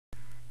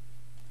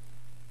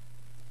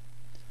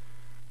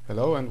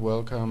Hello and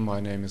welcome, my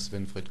name is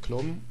Winfried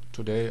Klum.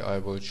 Today I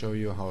will show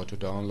you how to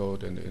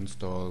download and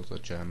install the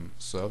Gem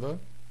server.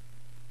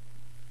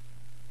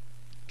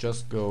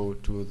 Just go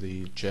to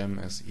the Gem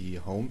SE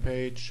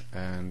homepage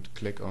and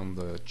click on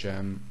the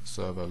Gem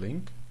server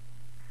link.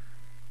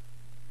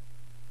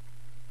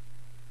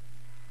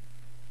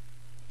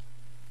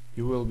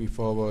 You will be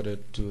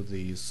forwarded to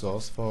the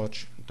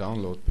SourceForge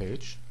download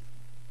page.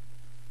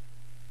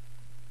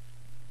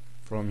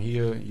 From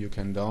here you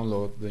can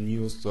download the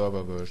newest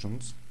server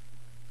versions.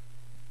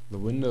 The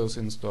Windows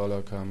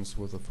installer comes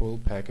with a full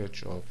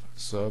package of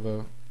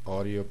server,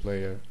 audio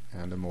player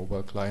and a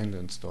mobile client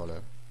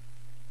installer.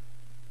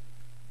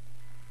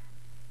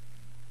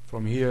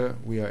 From here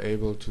we are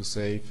able to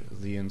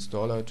save the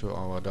installer to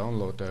our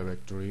download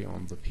directory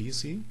on the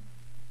PC.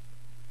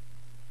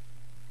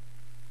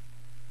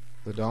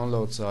 The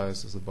download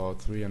size is about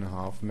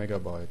 3.5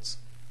 megabytes.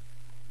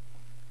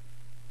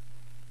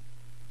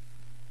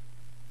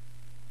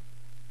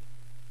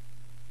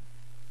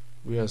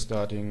 We are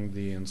starting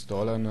the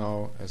installer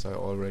now. As I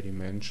already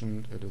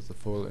mentioned, it is a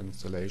full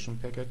installation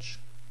package.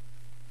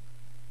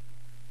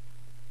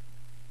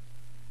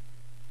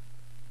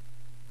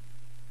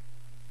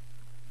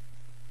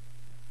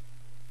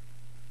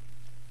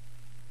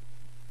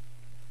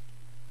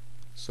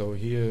 So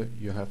here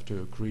you have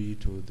to agree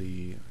to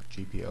the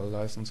GPL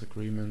license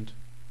agreement.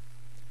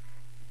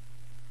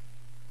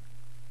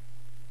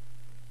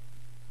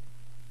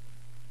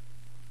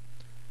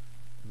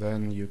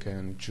 Then you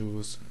can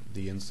choose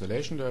the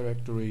installation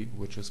directory,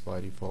 which is by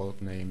default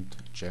named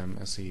Gem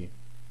SE.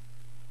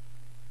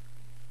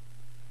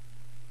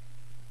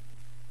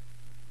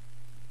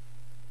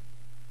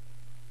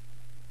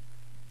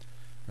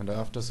 And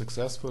after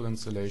successful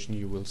installation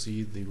you will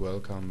see the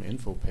welcome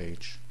info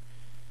page.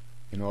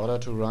 In order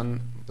to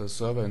run the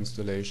server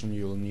installation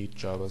you will need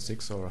Java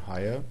 6 or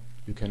higher.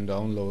 You can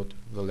download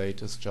the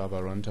latest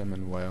Java runtime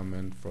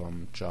environment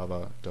from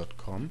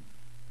java.com.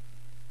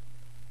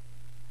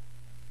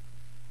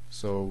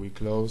 So we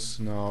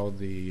close now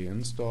the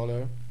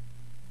installer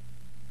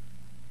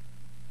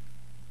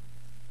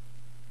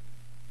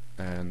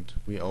and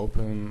we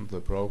open the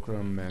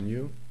program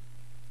menu.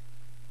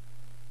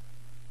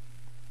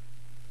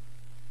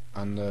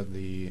 Under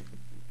the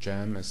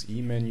Gem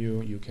SE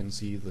menu you can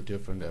see the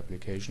different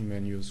application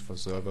menus for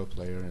server,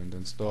 player and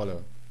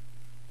installer.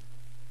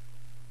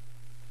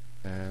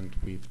 And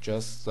we've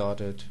just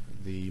started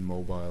the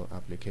mobile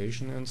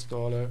application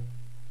installer.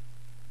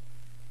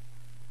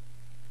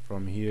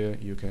 From here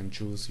you can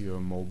choose your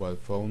mobile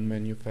phone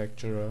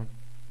manufacturer.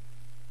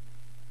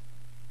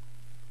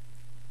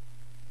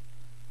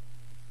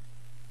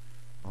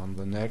 On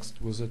the next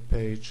visit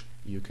page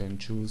you can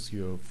choose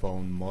your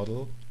phone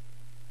model.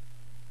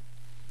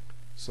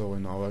 So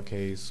in our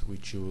case we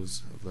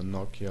choose the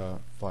Nokia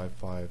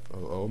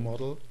 5500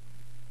 model.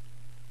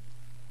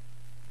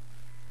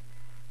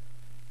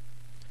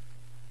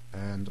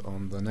 And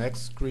on the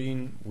next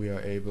screen we are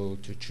able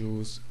to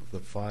choose the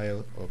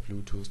file or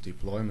Bluetooth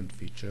deployment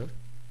feature.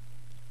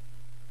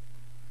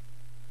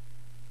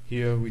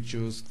 Here we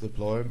choose the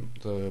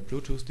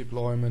Bluetooth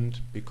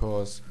deployment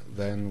because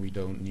then we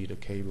don't need a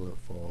cable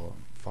for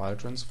file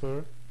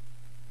transfer.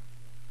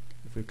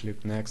 If we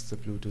click next, the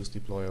Bluetooth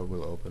deployer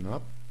will open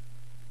up.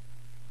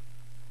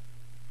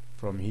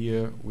 From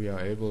here we are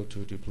able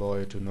to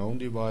deploy to known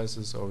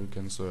devices, or we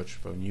can search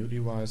for new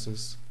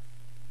devices.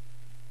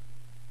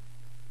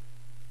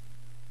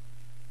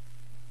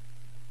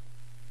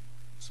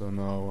 So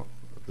now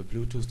the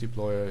Bluetooth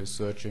deployer is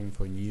searching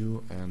for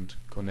new and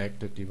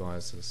connected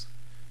devices.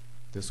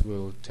 This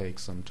will take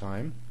some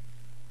time.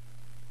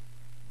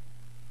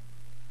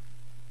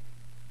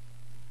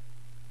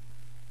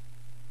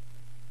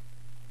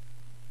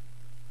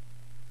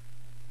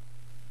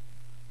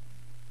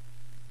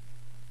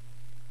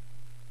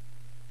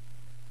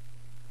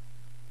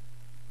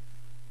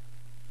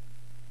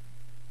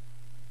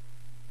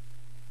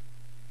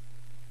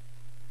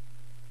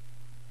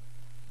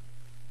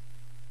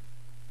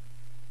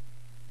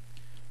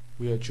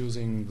 We are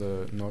choosing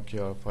the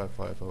Nokia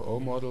 5500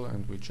 model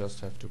and we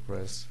just have to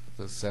press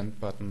the send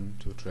button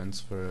to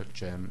transfer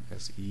Gem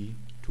SE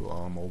to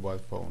our mobile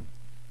phone.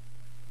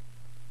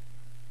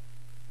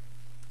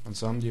 On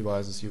some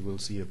devices you will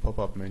see a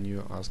pop-up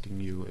menu asking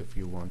you if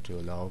you want to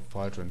allow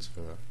file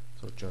transfer,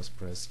 so just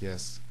press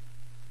yes.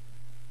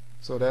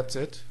 So that's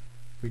it.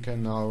 We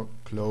can now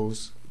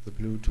close the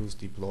Bluetooth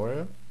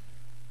deployer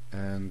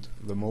and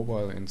the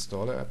mobile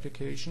installer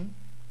application.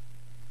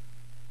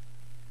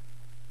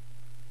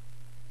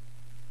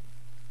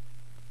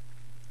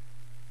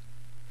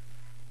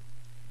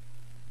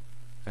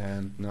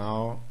 And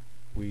now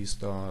we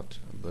start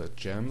the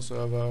Gem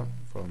server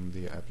from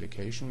the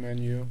application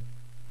menu.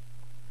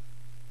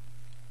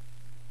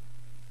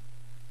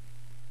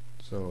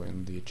 So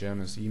in the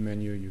Gem SE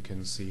menu you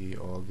can see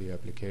all the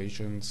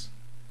applications,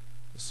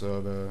 the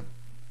server,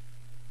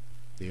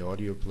 the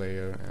audio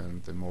player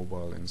and the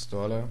mobile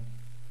installer.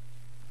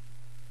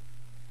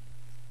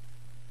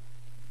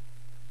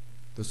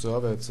 The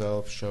server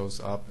itself shows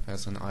up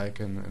as an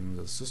icon in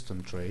the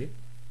system tray.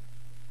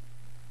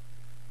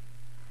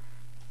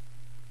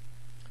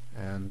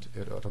 and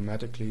it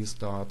automatically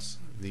starts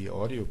the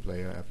audio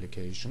player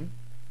application.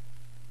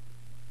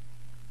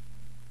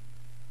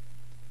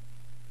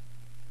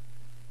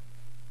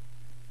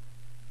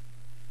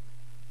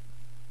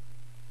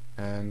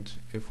 And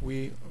if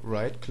we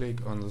right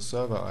click on the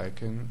server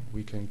icon,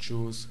 we can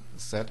choose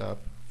Setup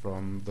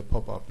from the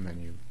pop-up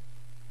menu.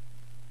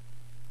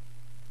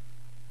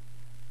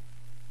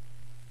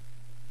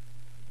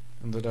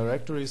 In the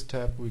Directories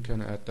tab we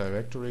can add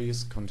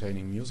directories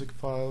containing music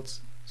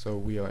files, so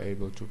we are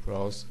able to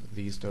browse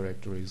these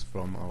directories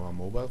from our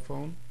mobile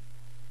phone.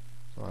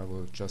 So I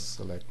will just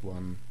select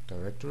one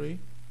directory.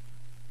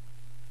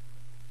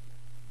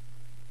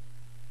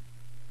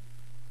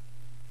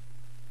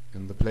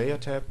 In the Player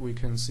tab we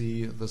can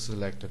see the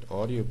selected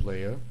audio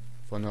player.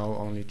 For now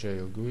only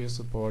JL GUI is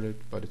supported,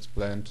 but it's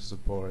planned to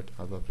support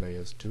other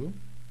players too.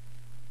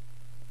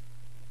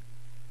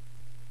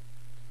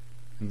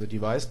 In the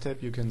Device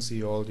tab you can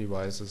see all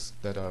devices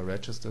that are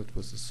registered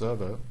with the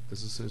server.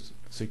 This is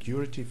a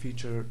security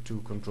feature to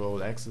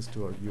control access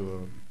to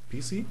your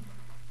PC.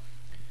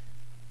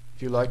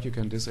 If you like, you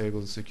can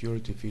disable the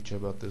security feature,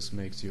 but this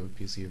makes your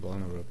PC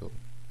vulnerable.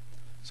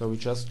 So we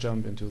just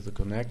jump into the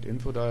Connect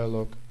info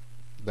dialog.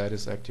 That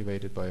is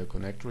activated by a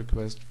connect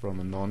request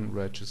from a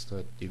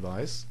non-registered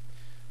device.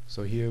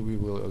 So here we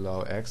will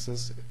allow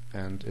access,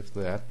 and if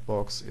the add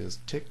box is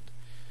ticked,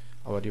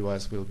 our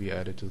device will be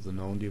added to the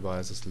known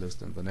devices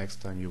list, and the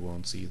next time you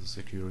won't see the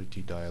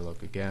security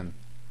dialog again.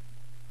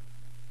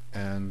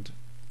 And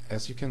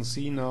as you can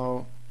see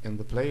now in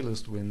the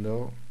playlist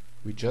window,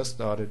 we just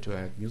started to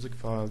add music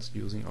files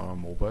using our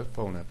mobile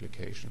phone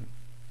application.